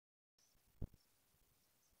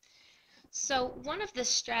So one of the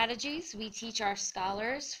strategies we teach our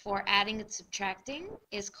scholars for adding and subtracting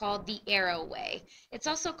is called the arrow way. It's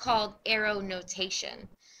also called arrow notation.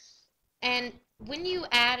 And when you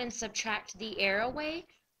add and subtract the arrow way,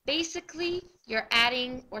 basically you're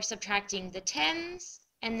adding or subtracting the tens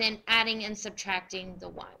and then adding and subtracting the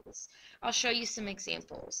ones. I'll show you some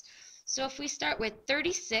examples. So if we start with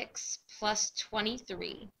 36 plus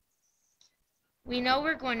 23, we know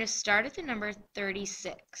we're going to start at the number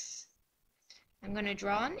 36. I'm going to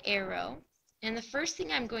draw an arrow, and the first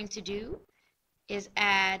thing I'm going to do is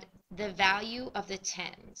add the value of the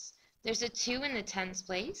tens. There's a 2 in the tens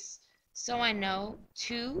place, so I know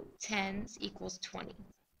 2 tens equals 20.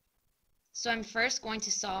 So I'm first going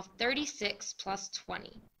to solve 36 plus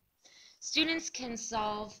 20. Students can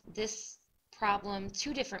solve this problem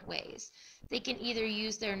two different ways. They can either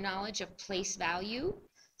use their knowledge of place value,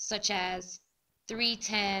 such as 3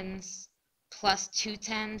 tens plus 2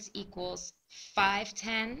 tens equals 5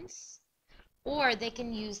 tens, or they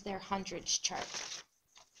can use their hundreds chart.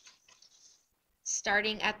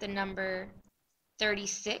 Starting at the number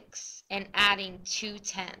 36 and adding 2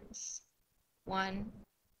 tens. 1,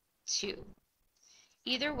 2.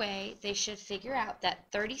 Either way, they should figure out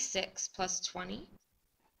that 36 plus 20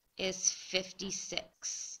 is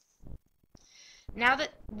 56. Now that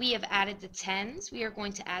we have added the tens, we are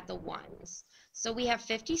going to add the ones. So we have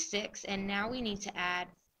 56, and now we need to add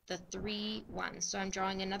the 3 ones. So I'm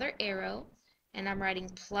drawing another arrow, and I'm writing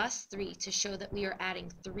plus 3 to show that we are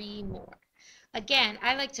adding 3 more. Again,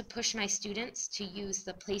 I like to push my students to use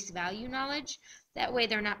the place value knowledge. That way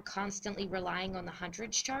they're not constantly relying on the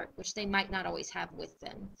hundreds chart, which they might not always have with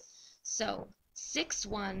them. So 6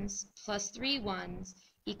 ones plus 3 ones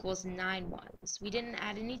equals 9 ones. We didn't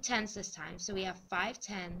add any tens this time, so we have 5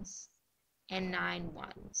 tens and 9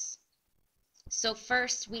 ones. So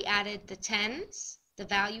first we added the tens, the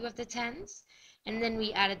value of the tens, and then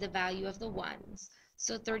we added the value of the ones.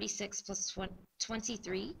 So 36 plus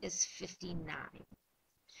 23 is 59. I'll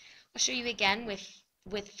show you again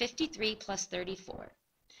with 53 plus 34.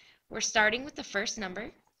 We're starting with the first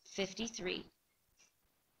number, 53.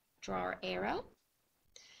 Draw our arrow.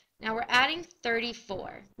 Now we're adding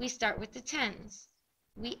 34. We start with the tens.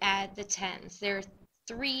 We add the tens. There are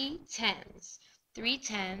 3 tens. 3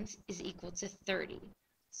 tens is equal to 30.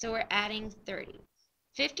 So we're adding 30.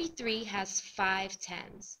 53 has 5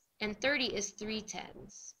 tens, and 30 is 3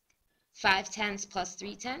 tens. 5 tens plus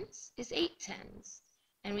 3 tens is 8 tens,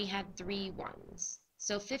 and we had 3 ones.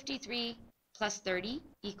 So 53 plus 30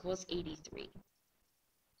 equals 83.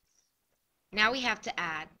 Now we have to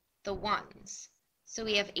add the ones. So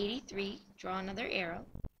we have 83, draw another arrow,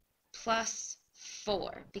 plus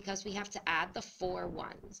 4, because we have to add the 4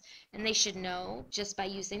 ones. And they should know, just by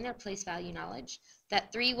using their place value knowledge,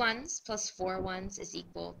 that 3 ones plus 4 ones is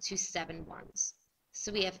equal to 7 ones.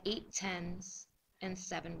 So we have 8 tens and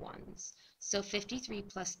 7 ones. So 53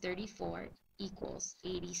 plus 34 equals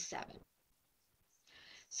 87.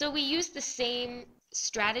 So we use the same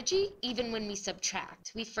strategy even when we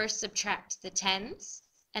subtract. We first subtract the tens,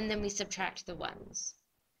 and then we subtract the ones.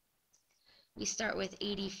 We start with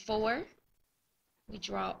 84. We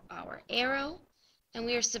draw our arrow, and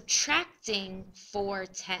we are subtracting 4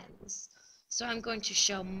 tens. So I'm going to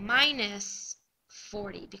show minus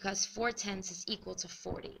 40, because 4 tens is equal to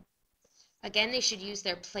 40. Again, they should use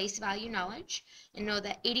their place value knowledge and know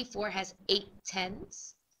that 84 has 8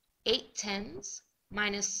 tens. 8 tens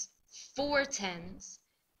minus 4 tens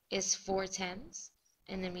is 4 tens,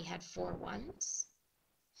 and then we had 4 ones.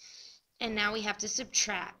 And now we have to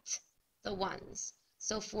subtract the ones.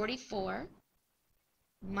 So 44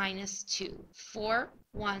 minus 2. 4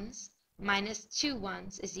 ones minus 2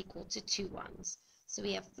 ones is equal to 2 ones. So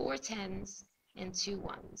we have 4 tens and 2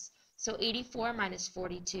 ones. So 84 minus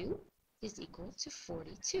 42 is equal to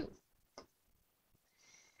 42.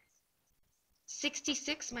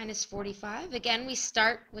 66 minus 45. Again, we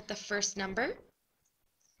start with the first number.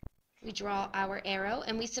 We draw our arrow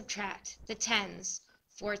and we subtract the tens.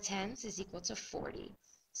 4 tens is equal to 40.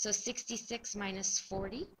 So 66 minus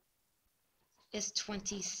 40 is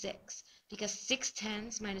 26, because 6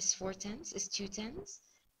 tens minus 4 tens is 2 tens,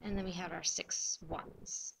 and then we have our 6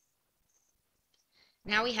 ones.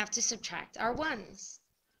 Now we have to subtract our ones.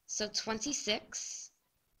 So 26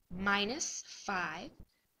 minus 5,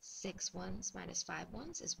 6 ones minus 5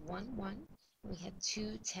 ones is 1 1, and we had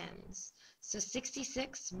 2 tens. So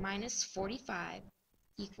 66 minus 45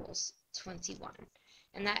 equals 21.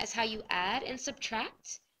 And that is how you add and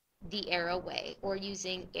subtract the arrow way, or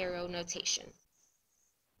using arrow notation.